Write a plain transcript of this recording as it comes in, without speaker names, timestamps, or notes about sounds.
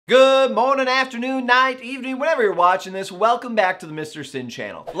Good morning, afternoon, night, evening, whenever you're watching this, welcome back to the Mr. Sinn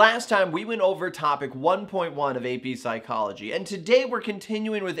channel. Last time we went over topic 1.1 of AP Psychology, and today we're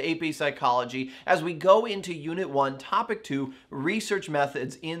continuing with AP Psychology as we go into Unit 1, Topic 2, Research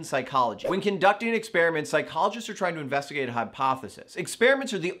Methods in Psychology. When conducting experiments, psychologists are trying to investigate a hypothesis.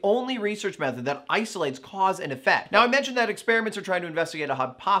 Experiments are the only research method that isolates cause and effect. Now, I mentioned that experiments are trying to investigate a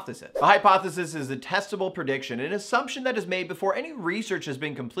hypothesis. A hypothesis is a testable prediction, an assumption that is made before any research has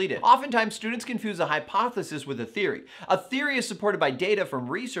been completed. Oftentimes, students confuse a hypothesis with a theory. A theory is supported by data from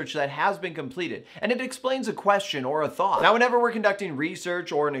research that has been completed, and it explains a question or a thought. Now, whenever we're conducting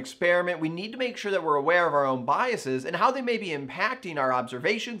research or an experiment, we need to make sure that we're aware of our own biases and how they may be impacting our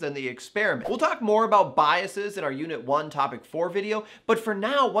observations and the experiment. We'll talk more about biases in our Unit 1 Topic 4 video, but for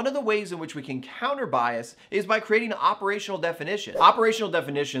now, one of the ways in which we can counter bias is by creating operational definitions. Operational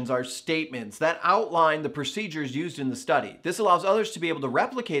definitions are statements that outline the procedures used in the study. This allows others to be able to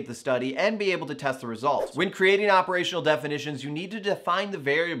replicate the study and be able to test the results. When creating operational definitions, you need to define the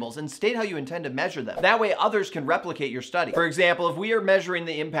variables and state how you intend to measure them. That way others can replicate your study. For example, if we are measuring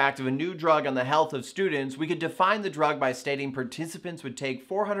the impact of a new drug on the health of students, we could define the drug by stating participants would take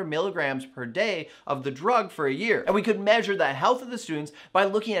 400 milligrams per day of the drug for a year. And we could measure the health of the students by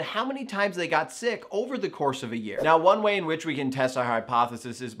looking at how many times they got sick over the course of a year. Now, one way in which we can test our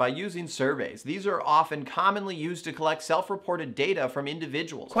hypothesis is by using surveys. These are often commonly used to collect self-reported data from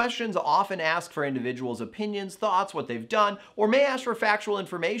individuals. Questions often ask for individuals' opinions, thoughts, what they've done, or may ask for factual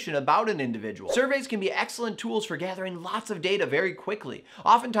information about an individual. Surveys can be excellent tools for gathering lots of data very quickly.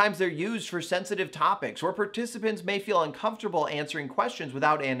 Oftentimes they're used for sensitive topics where participants may feel uncomfortable answering questions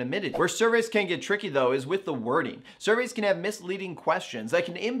without anonymity. Where surveys can get tricky though is with the wording. Surveys can have misleading questions that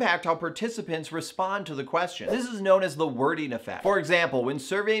can impact how participants respond to the question. This is known as the wording effect. For example, when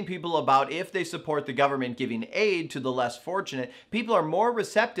surveying people about if they support the government giving aid to the less fortunate, people are more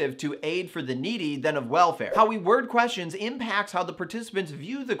receptive to aid for the needy than of welfare. How we word questions impacts how the participants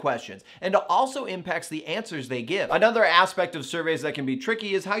view the questions and also impacts the answers they give. Another aspect of surveys that can be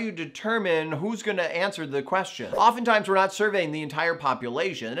tricky is how you determine who's going to answer the question. Oftentimes we're not surveying the entire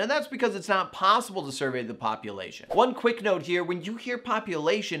population, and that's because it's not possible to survey the population. One quick note here, when you hear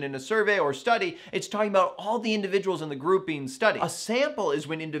population in a survey or study, it's talking about all the individuals in the group being studied. A sample is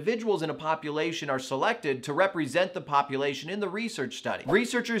when individuals in a population are selected to represent the population in the research study.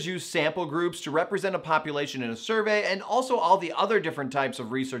 Researchers use sample groups to represent a population in a survey and also all the other different types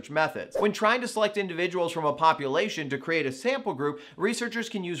of research methods. When trying to select individuals from a population to create a sample group, researchers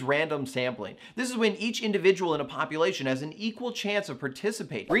can use random sampling. This is when each individual in a population has an equal chance of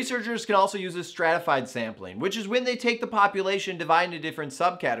participating. Researchers can also use a stratified sampling, which is when they take the population, divide into different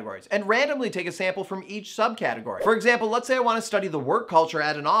subcategories, and randomly take a sample from each subcategory. For example, let's say I want to study the work culture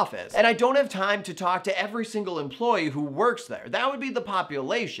at an office, and I don't have time to talk to every single employee who works there. That would be the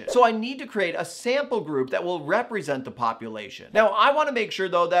population. So I need to create a sample group that will represent the population. Now, I want to make sure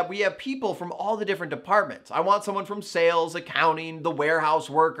though that we have people from all the different departments. I want someone from sales, accounting, the warehouse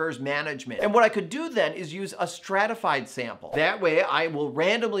workers, management. And what I could do then is use a stratified sample. That way I will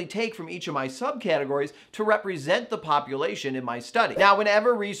randomly take from each of my subcategories to represent the population in my study. Now,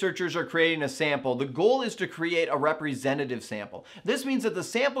 whenever researchers are creating a sample, the goal is to create a representative sample. This means that the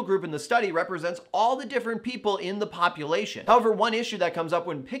sample group in the study represents all the different people in the population. However, one issue that comes up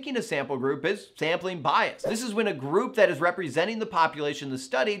when picking a sample group is sampling bias. This is when a group that is representing the population in the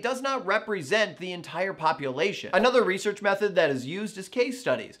study does not represent the entire population. Another research method that is used is case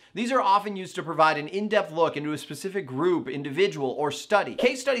studies. These are often used to provide an in-depth look into a specific group, individual, or study.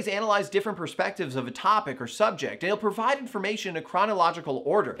 Case studies analyze different perspectives of a topic or subject, and it'll provide information in a chronological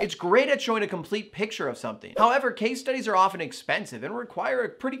order. It's great at showing a complete picture of something. However, case studies are often expensive and require a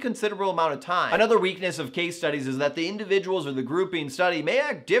pretty considerable amount of time. Another weakness of case studies is that the individuals or the group being studied may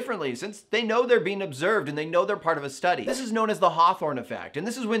act differently since they know they're being observed and they know they're part of a study. This is known as the Hawthorne Effect, and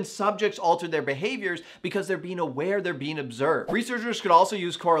this is when subjects alter their behaviors because they're being aware they're being observed. Researchers could also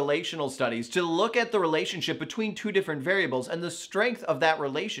use correlational studies to look at the relationship between two different variables and the strength of that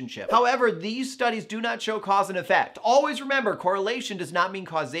relationship. However, these studies do not show cause and effect. Always remember, correlation does not mean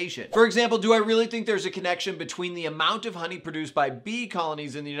causation. For example, do I really think there's a connection between the amount of honey produced by bee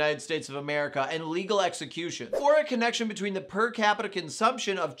colonies in the United States of America and legal executions? Or a connection between the per capita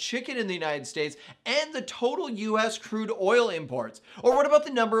consumption of chicken in the United States and the total US crude oil imports? Or what about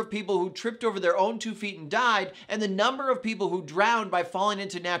the number of people who tripped over their own 2 feet and died and the number of people who drowned by falling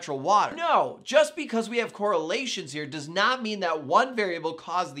into natural water? No, just because we have correlations here does not mean that one variable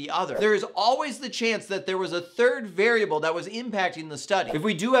caused the other. There is always the chance that there was a third variable that was impacting the study. If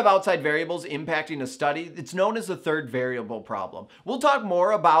we do have outside variables impacting a study, it's known as the third variable problem. We'll talk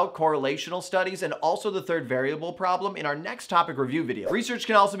more about correlational studies and also the third variable problem in our next topic review review video. Research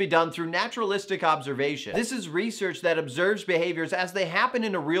can also be done through naturalistic observation. This is research that observes behaviors as they happen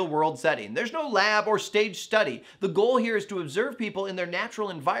in a real-world setting. There's no lab or stage study. The goal here is to observe people in their natural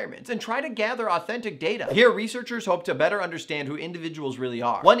environments and try to gather authentic data. Here, researchers hope to better understand who individuals really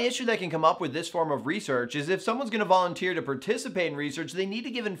are. One issue that can come up with this form of research is if someone's going to volunteer to participate in research, they need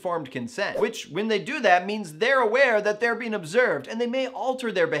to give informed consent, which, when they do that, means they're aware that they're being observed and they may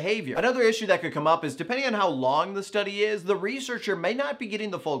alter their behavior. Another issue that could come up is, depending on how long the study is, the researcher may not be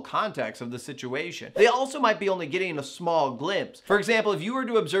getting the full context of the situation. They also might be only getting a small glimpse. For example, if you were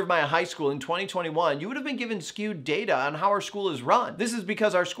to observe my high school in 2021, you would have been given skewed data on how our school is run. This is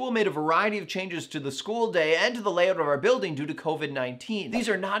because our school made a variety of changes to the school day and to the layout of our building due to COVID-19. These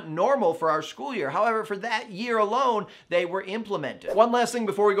are not normal for our school year. However, for that year alone, they were implemented. One last thing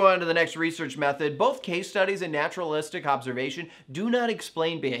before we go on to the next research method, both case studies and naturalistic observation do not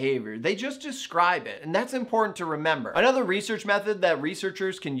explain behavior. They just describe it, and that's important to remember. Another research method that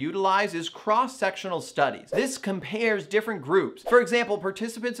researchers can utilize is cross-sectional studies. This compares different groups. For example,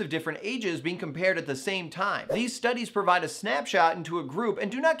 participants of different ages being compared at the same time. These studies provide a snapshot into a group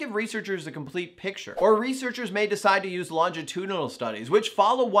and do not give researchers a complete picture. Or researchers may decide to use longitudinal studies, which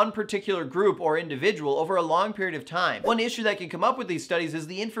follow one particular group or individual over a long period of time. One issue that can come up with these studies is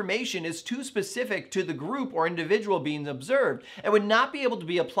the information is too specific to the group or individual being observed and would not be able to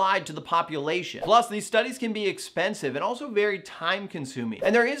be applied to the population. Plus, these studies can be expensive and also very time-consuming,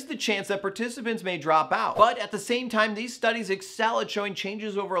 and there is the chance that participants may drop out. But at the same time, these studies excel at showing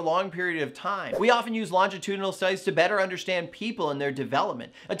changes over a long period of time. We often use longitudinal studies to better understand people and their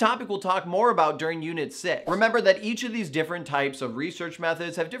development, a topic we'll talk more about during Unit 6. Remember that each of these different types of research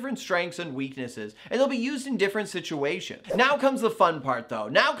methods have different strengths and weaknesses, and they'll be used in different situations. Now comes the fun part though.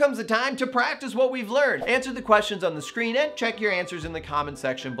 Now comes the time to practice what we've learned. Answer the questions on the screen and check your answers in the comment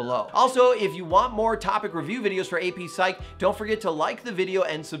section below. Also, if you want more topic review videos for AP Psych, don't forget to like the video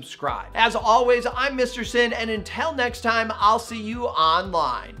and subscribe. As always, I'm Mr. Sinn, and until next time, I'll see you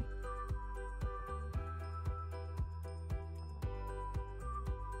online.